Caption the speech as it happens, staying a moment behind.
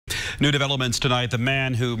New developments tonight. The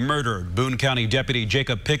man who murdered Boone County Deputy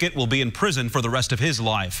Jacob Pickett will be in prison for the rest of his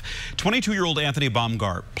life. 22-year-old Anthony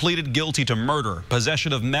Baumgart pleaded guilty to murder,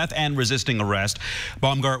 possession of meth, and resisting arrest.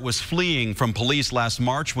 Baumgart was fleeing from police last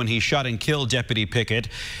March when he shot and killed Deputy Pickett.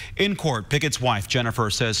 In court, Pickett's wife, Jennifer,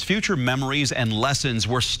 says future memories and lessons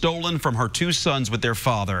were stolen from her two sons with their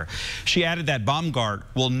father. She added that Baumgart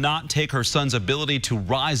will not take her son's ability to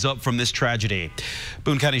rise up from this tragedy.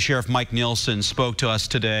 Boone County Sheriff Mike Nielsen spoke to us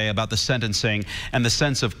today about the sentencing and the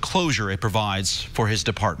sense of closure it provides for his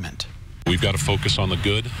department. We've got to focus on the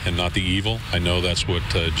good and not the evil. I know that's what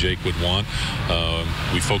Jake would want.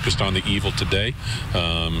 We focused on the evil today.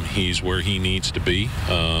 He's where he needs to be.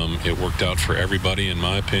 It worked out for everybody, in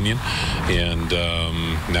my opinion, and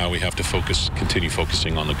now we have to continue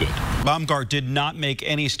focusing on the good. Baumgart did not make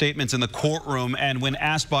any statements in the courtroom, and when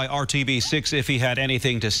asked by RTV6 if he had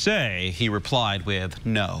anything to say, he replied with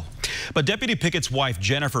no. But Deputy Pickett's wife,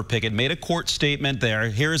 Jennifer Pickett, made a court statement there.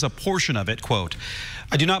 Here is a portion of it, quote,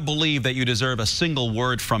 "I do not believe that you deserve a single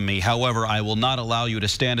word from me. However, I will not allow you to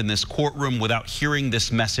stand in this courtroom without hearing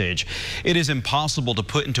this message. It is impossible to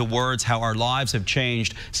put into words how our lives have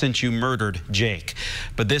changed since you murdered Jake.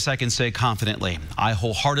 But this I can say confidently. I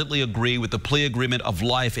wholeheartedly agree with the plea agreement of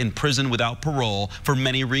life in prison without parole for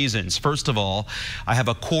many reasons. First of all, I have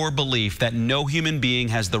a core belief that no human being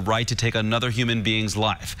has the right to take another human being's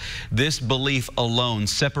life. This belief alone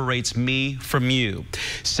separates me from you.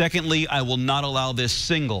 Secondly, I will not allow this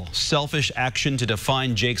single selfish action to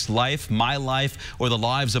define Jake's life, my life, or the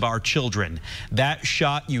lives of our children. That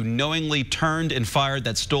shot you knowingly turned and fired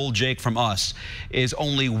that stole Jake from us is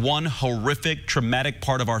only one horrific, traumatic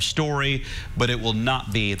part of our story, but it will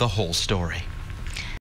not be the whole story."